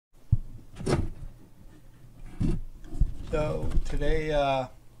So today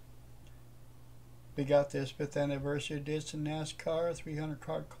we got this 5th anniversary edition Nascar 300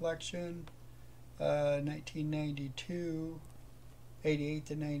 card collection, 1992, 88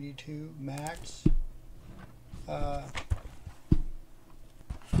 to 92 Maxx. Give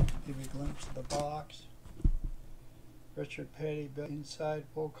you a glimpse of the box. Richard Petty inside,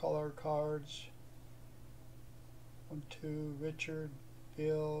 full color cards. 1, 2, Richard,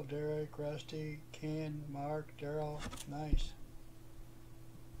 Bill, Derek, Rusty, Ken, Mark, Daryl. Nice.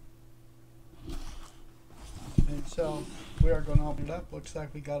 And so we are going to open it up. Looks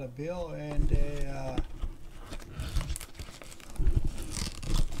like we got a bill and a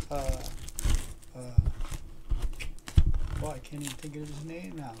well, I can't even think of his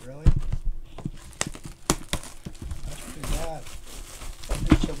name now, really. That's pretty bad.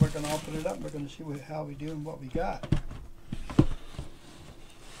 And so we're going to open it up. We're going to see how we do and what we got.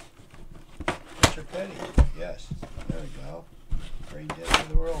 Mr. Petty, yes, there we go. Brain dead to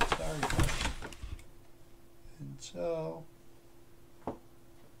the world, sorry folks. And so,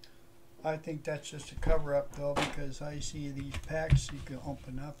 I think that's just a cover up though, because I see these packs you can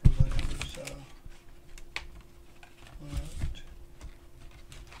open up or whatever, so.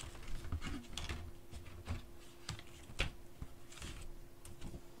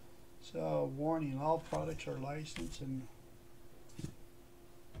 So, warning, all products are licensed and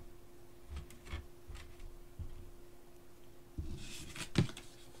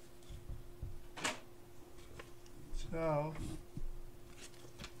so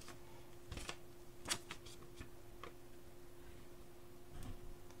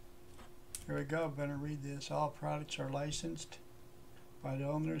here we go. I'm going to read this. All products are licensed by the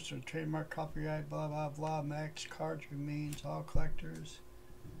owners or trademark, copyright, blah blah blah. Maxx cards remains all collectors.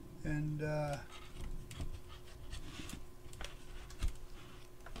 And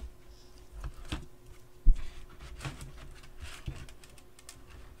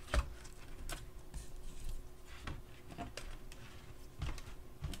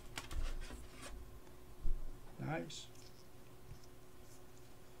nice.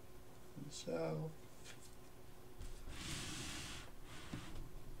 And so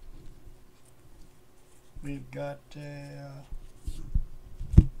we've got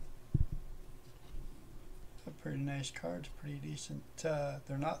pretty nice cards, pretty decent.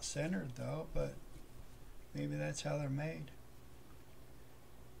 They're not centered though, but maybe that's how they're made.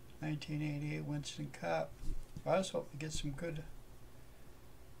 1988 Winston Cup. I was hoping to get some good.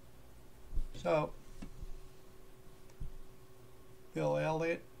 So, Bill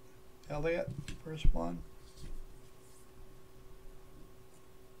Elliott, first one.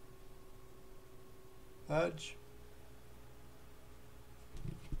 Budge.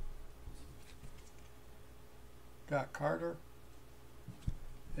 Got Carter,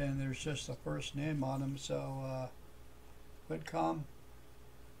 and there's just the first name on him, so Whitcomb.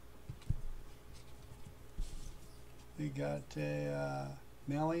 We got a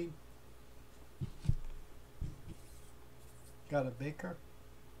Melling, got a Baker.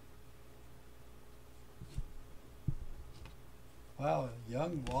 Wow,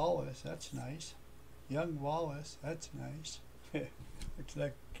 Young Wallace, that's nice. Young Wallace, that's nice. Looks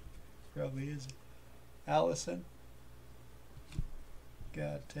like probably is Allison.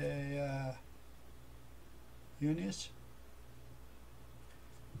 Got a Eunice.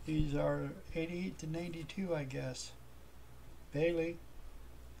 These are 88 to 92, I guess. Bailey.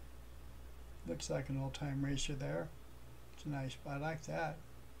 Looks like an old-time racer there. It's a nice, I like that.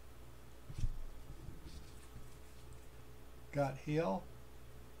 Got Hill.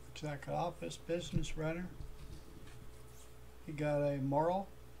 Looks like an office business runner. You got a Morrill.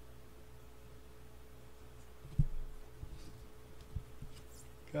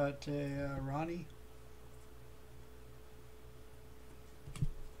 Got a Ronnie.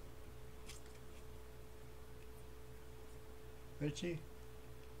 Richard.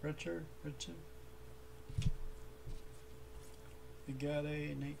 We got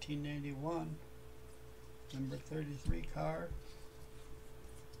a 1991 number 33 car.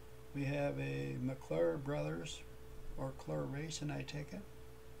 We have a McClure Brothers, or Clure Racing, I take it.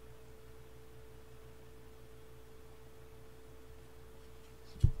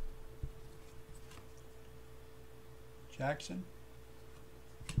 Jackson.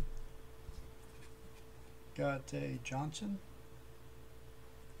 Got a Johnson.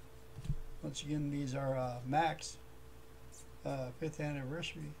 Once again, these are Maxx 5th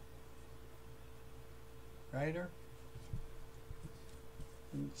anniversary rider.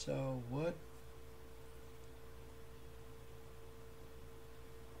 And so Wood.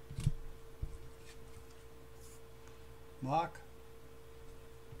 Mock.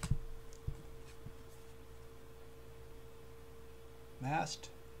 Mast.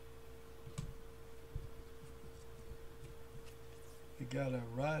 We got a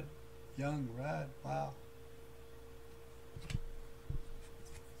Rudd, young Rudd, wow.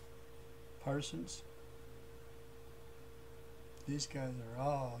 Parsons. These guys are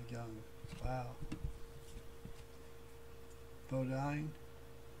all young, wow. Bodine.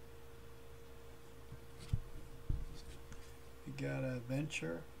 We got a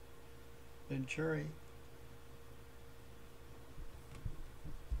Venturi.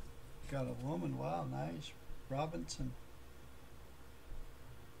 Got a woman, wow, nice. Robinson.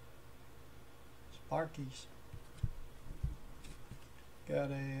 Sparkies.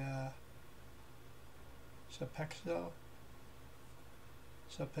 Got a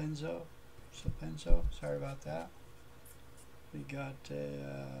Sapenzo, sorry about that. We got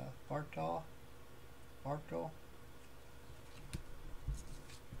a Bartol.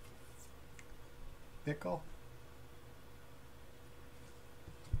 Bickle.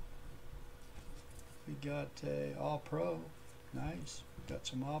 We got a All-Pro, nice. Got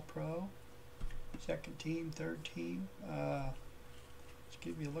some All-Pro. Second team, third team. Let's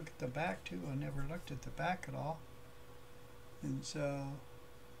give you a look at the back too. I never looked at the back at all. And so,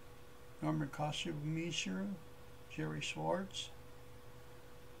 Norman Kosher, Jerry Schwartz,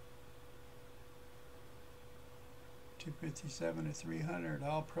 257 to 300,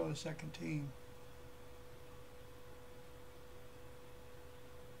 All Pro second team.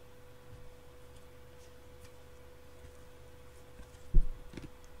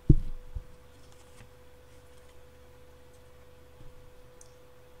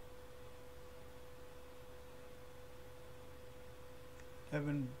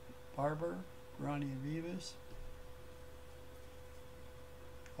 Evan Barber, Ronnie Rivas,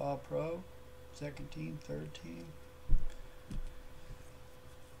 All Pro, second team, third team.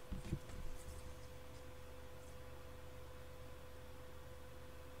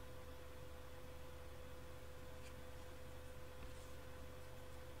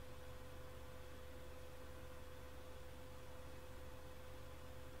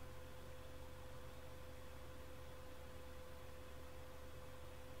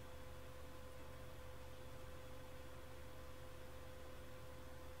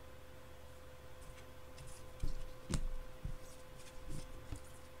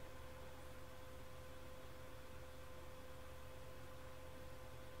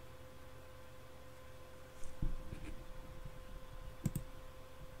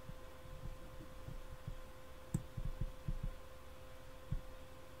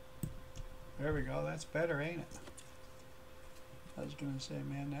 There we go, that's better, ain't it? I was gonna say,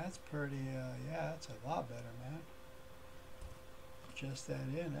 man, that's pretty, yeah, that's a lot better, man. Just that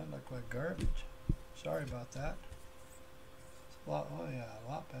in, that looked like garbage. Sorry about that. It's a lot, oh yeah,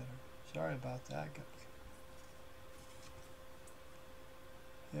 a lot better. Sorry about that.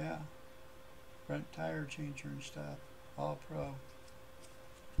 Yeah, front tire changer and stuff, All Pro.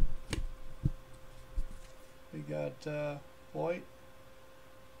 We got Voigt.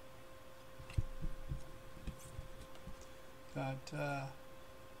 Got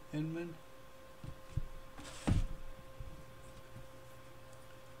Inman.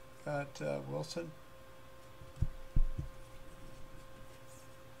 Got Wilson.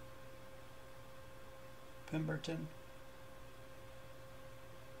 Pemberton.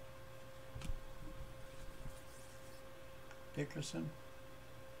 Dickerson.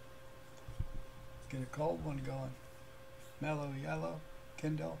 Get a cold one going. Mellow Yellow.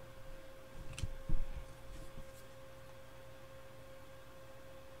 Kindle.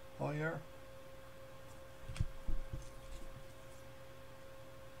 Hoyer.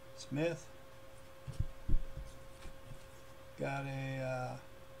 Smith. Got a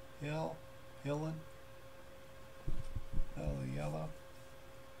Hillen. Mellow Yellow.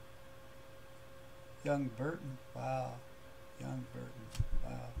 Young Burton. Wow. Young Burton.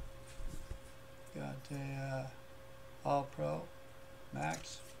 Wow. Got a All Pro.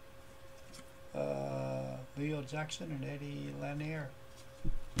 Maxx. Leo Jackson and Eddie Lanier.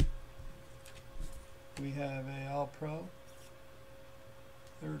 We have a All Pro.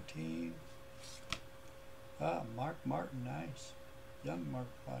 13. Mark Martin, nice. Young Mark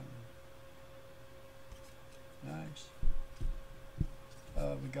Martin. Nice.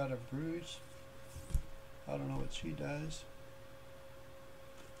 We got a Bruce. I don't know what she does.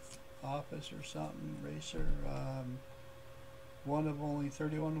 Office or something, racer. One of only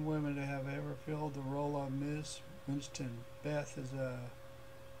 31 women to have ever filled the role of Miss Winston. Beth is a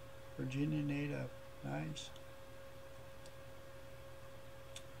Virginia native. Nice.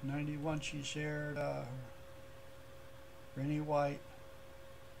 91 she shared Rennie White.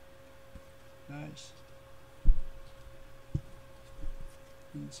 Nice.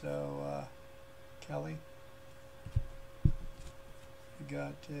 And so Kelly, we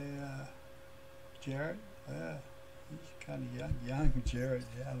got Jared. He's kind of young Jared.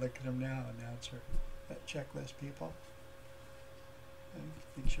 Yeah, look at him now, announcer. That checklist people.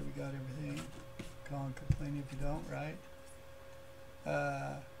 Make sure we got everything. Call and complain if you don't, right?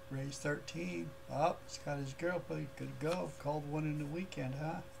 Ray's 13. Oh, he's got his girl, but good to go. Called one in the weekend,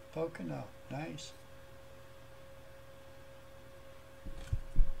 huh? Pocono. Nice.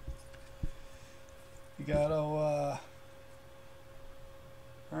 You got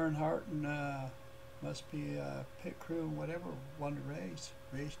Earnhardt and must be pit crew and whatever won the race.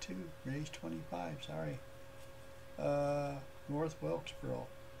 Race 2, race 25, sorry. North Wilkesboro.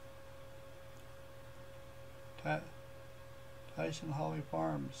 Tyson Holly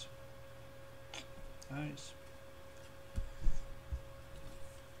Farms. Nice.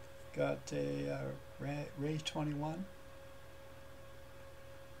 Got a race 21.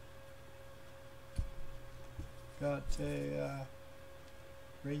 Got a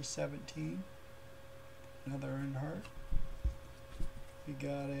race 17. Another Earnhardt. We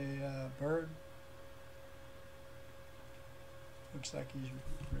got a Bird. Looks like he's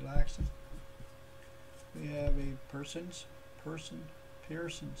relaxing. We have a Pearsons,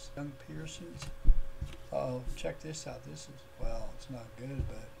 young Pearsons. Oh, check this out. This is, well, it's not good,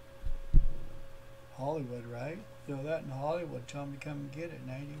 but Hollywood, right? You know that in Hollywood. Tell them to come and get it.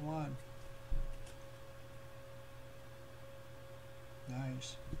 91.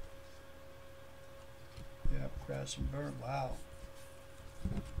 Nice. Yep, crash and burn. Wow.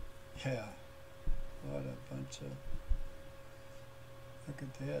 Yeah. What a bunch of. Look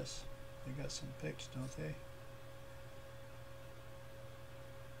at this. They got some pics, don't they?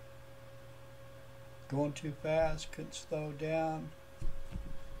 Going too fast, couldn't slow down.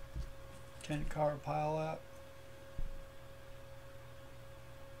 10-car pile up.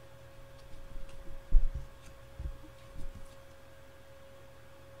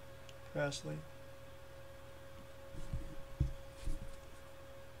 Presley.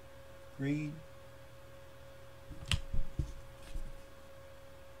 Green.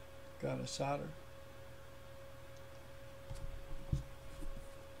 Got a solder.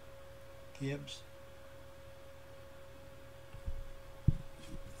 Gibbs.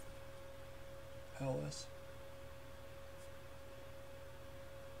 Ellis.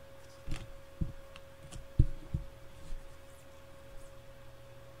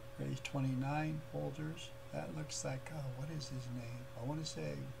 Race 29 holders. That looks like, what is his name? I want to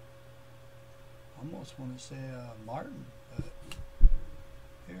say, almost want to say Martin, but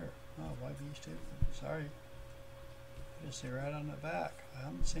here. Oh, YB stupid. Sorry. I just say right on the back.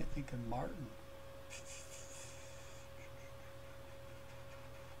 I'm thinking Martin.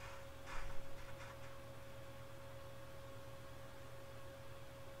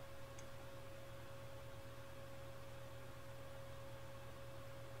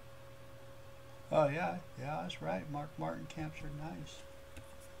 Oh yeah, that's right. Mark Martin camps are nice.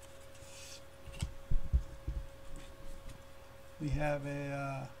 We have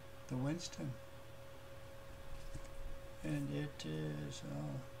a the Winston, and it is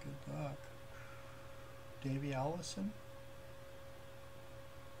good luck. Davey Allison,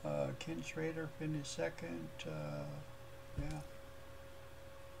 Ken Schrader finished second. Yeah,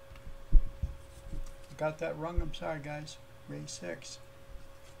 got that wrong. I'm sorry, guys. Race 6.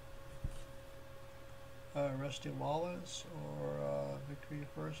 Rusty Wallace or Victory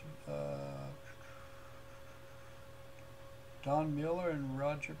First. Don Miller and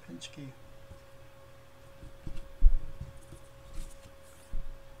Roger Pinsky.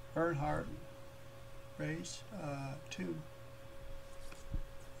 Earnhardt race 2.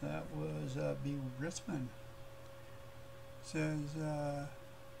 That was B. Risman. Says Dale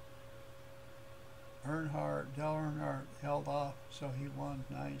Earnhardt held off, so he won.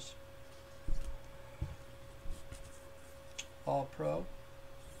 Nice. All Pro.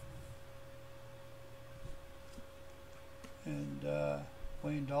 And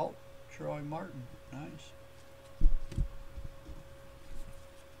Wayne Dalt, Troy Martin. Nice.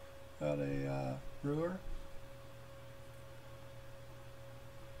 Got a Brewer.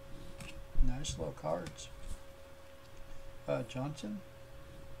 Nice little cards. Johnson.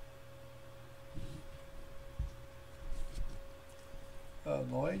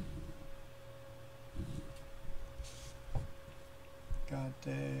 Lloyd. Got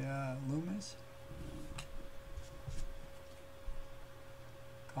a Loomis.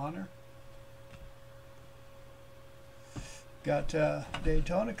 Connor. Got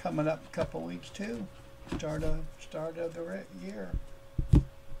Daytona coming up in a couple weeks too. Start of the year.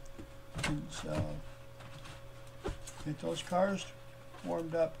 And so get those cars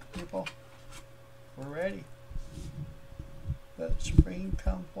warmed up, people. We're ready. Let spring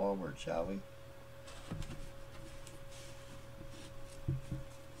come forward, shall we?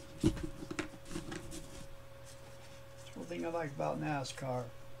 That's one thing I like about NASCAR.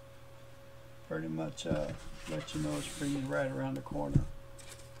 Pretty much let you know spring is right around the corner.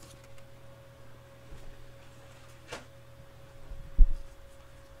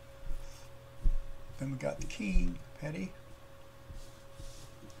 Then we got the king, Petty.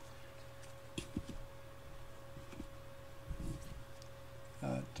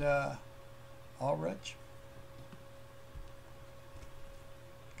 Got Ulrich.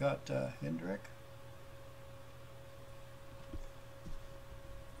 Got Hendrick.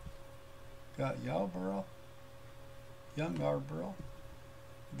 Got Yarborough. Young Yarborough.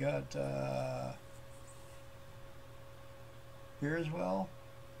 Got Beerswell.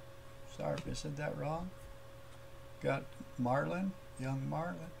 Sorry if I said that wrong. Got Marlin. Young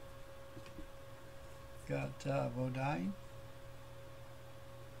Marlin. Got Bodine.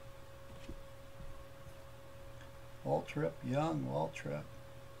 Waltrip, young Waltrip.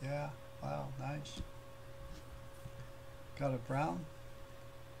 Yeah, wow, nice. Got a Brown.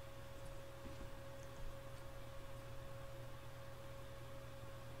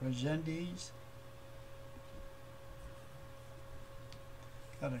 Resendiz.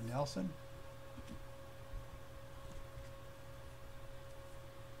 Got a Nelson.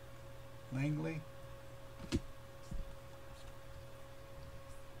 Langley.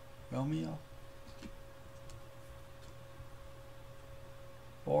 Romeo.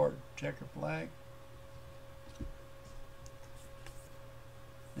 Ford, checker flag.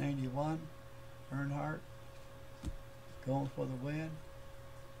 91, Earnhardt, going for the win.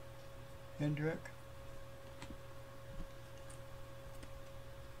 Hendrick.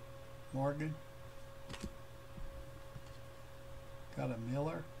 Morgan. Got a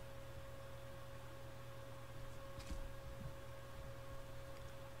Miller.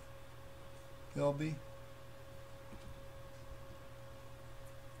 Gilby.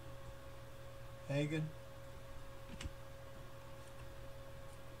 Hagen.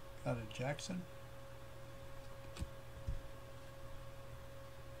 Got a Jackson.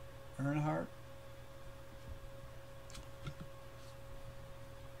 Earnhardt.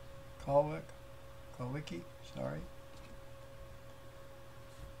 Kowicki, sorry.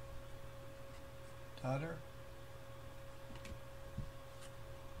 Tutter.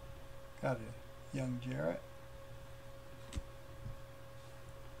 Got a young Jarrett.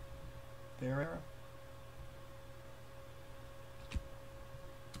 Barrera.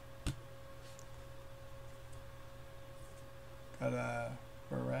 Got a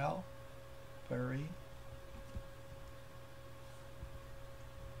Burrell. Ferry.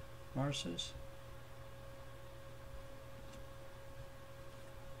 Marcis.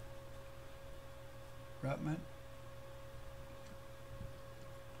 Rutman.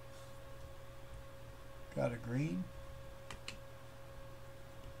 Got a Green.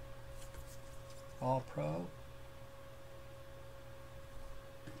 All Pro.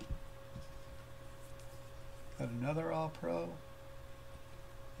 Got another All Pro.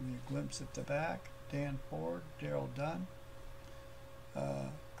 Give you a glimpse at the back. Dan Ford, Daryl Dunn.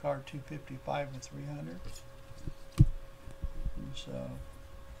 Car 255 and 300. And so,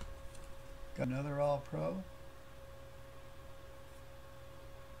 got another All Pro.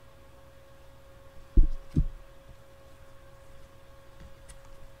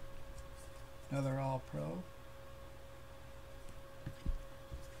 Another All Pro.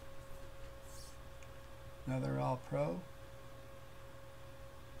 Another All Pro.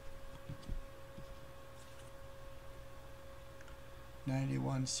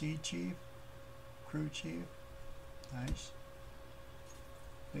 '91 Sea Chief, Crew Chief, nice.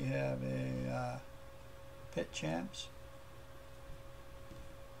 We have a Pit Champs.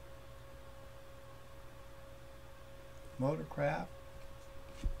 Motorcraft.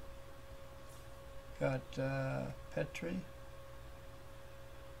 Got Petrie,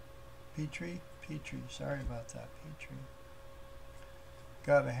 sorry about that, Petrie.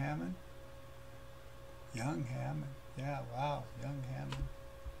 Got a Hammond. Young Hammond. Yeah, wow, young Hammond.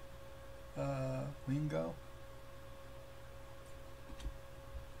 Wingo.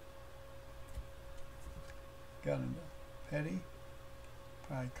 Got a Petty.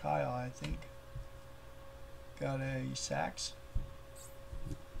 Probably Kyle, I think. Got a Sachs.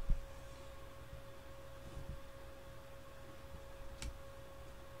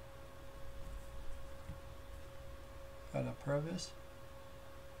 Got a Purvis.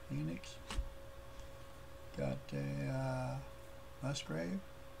 Phoenix. Got a Musgrave.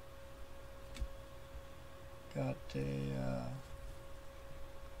 Got a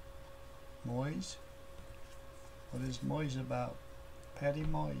Moyes. What is Moyes about? Patty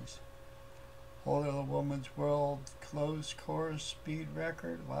Moyes. Holder of the women's world closed course speed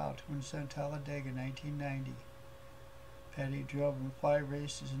record. Wow, 207 Talladega, 1990. Patty drove in 5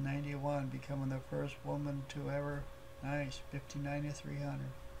 races in 91, becoming the first woman to ever. Nice, 59 to 300.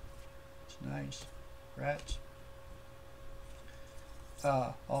 It's nice. Rats.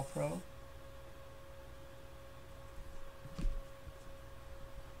 All pro.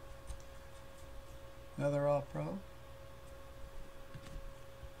 Another all pro.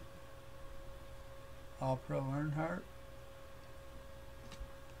 All pro Earnhardt.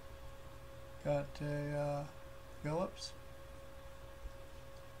 Got a Phillips.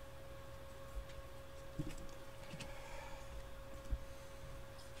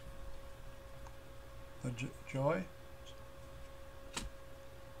 The Joy.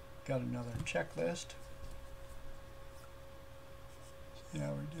 Got another checklist. See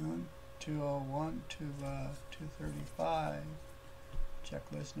how we're doing. 201 to 235.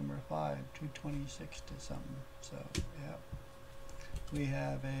 Checklist number 5, 226 to something. So, yeah. We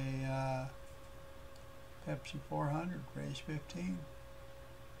have a Pepsi 400, race 15.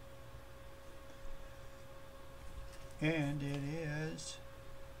 And it is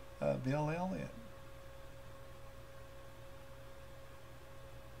Bill Elliott.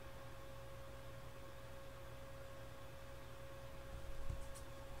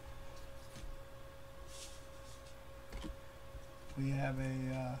 We have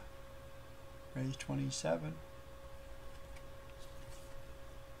a race 27.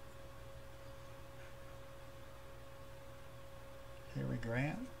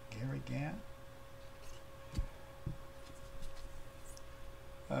 Gary Gant.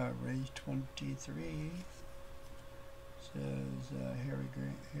 Race 23 says Harry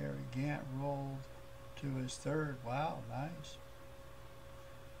Gant rolled to his 3rd. Wow, nice.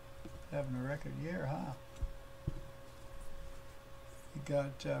 Having a record year, huh? You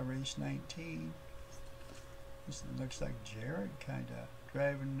got race 19. This looks like Jared, kind of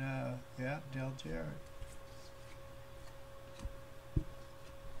driving. Yeah, Dale Jarrett.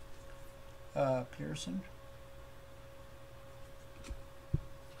 Pearson.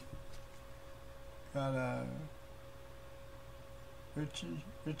 Got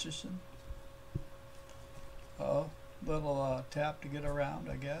Richardson. Little tap to get around,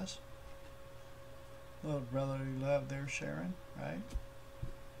 I guess. Little brotherly love there, Sharon, right?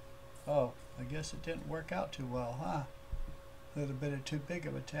 Oh, I guess it didn't work out too well, huh? A little bit of too big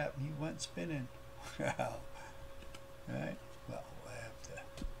of a tap and he went spinning. Wow. Right? Well, we'll have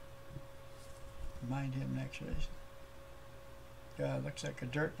to remind him next race. Looks like a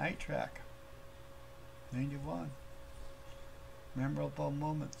dirt night track. 91. Memorable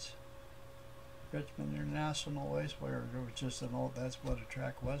moments. Richmond International Raceway. It was just an old, that's what a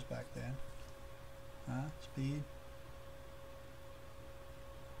track was back then. Huh? Speed.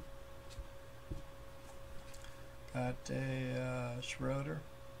 Got a Schroeder.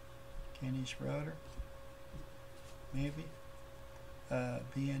 Kenny Schroeder. Maybe.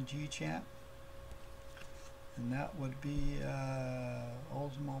 BNG champ. And that would be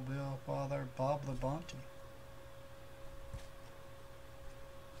Oldsmobile father Bob Labonte.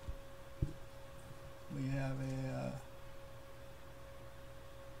 We have a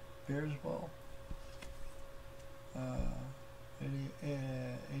Beersville.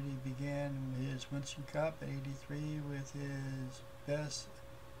 80 began his Winston Cup at 83 with his best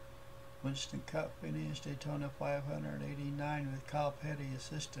Winston Cup finish, Daytona 589 with Kyle Petty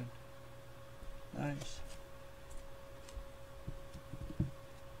assistant. Nice.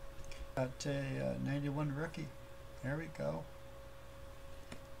 Got a 91 rookie. There we go.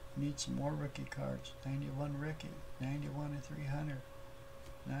 Need some more rookie cards. 91 rookie. 91 and 300.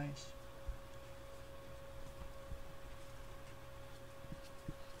 Nice.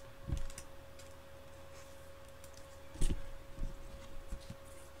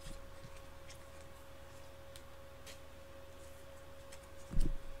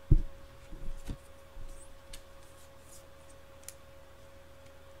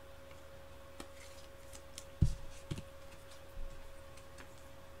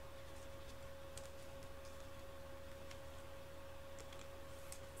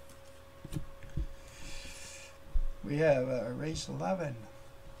 We have race 11.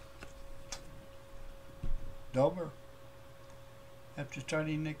 Dover. After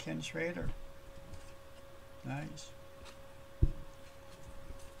starting Nick Ken Schrader. Nice.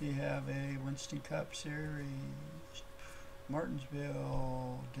 We have a Winston Cup Series.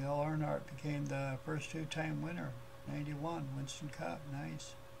 Martinsville. Dale Earnhardt became the first 2-time winner. 91 Winston Cup.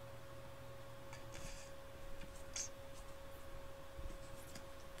 Nice.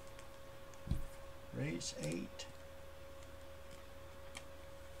 race 8.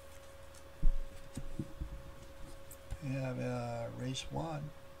 We have race 1.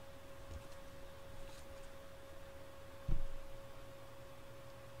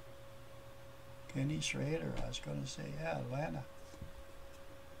 Kenny Schrader, I was going to say, yeah, Atlanta.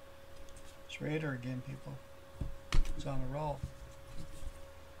 Schrader again, people. It's on a roll.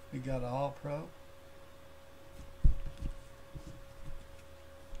 We got an All-Pro.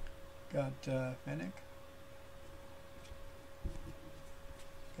 Got Fennick.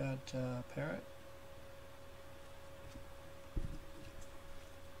 Got Parrott.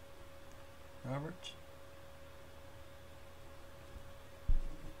 Roberts.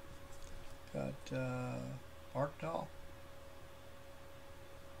 Got Barkdahl.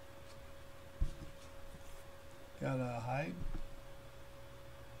 Got a Hyde.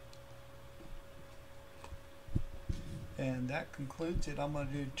 And that concludes it. I'm going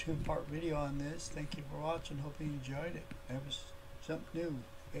to do a 2-part video on this. Thank you for watching. Hope you enjoyed it. That was something new.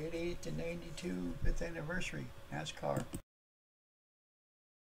 88th and 92 5th anniversary NASCAR.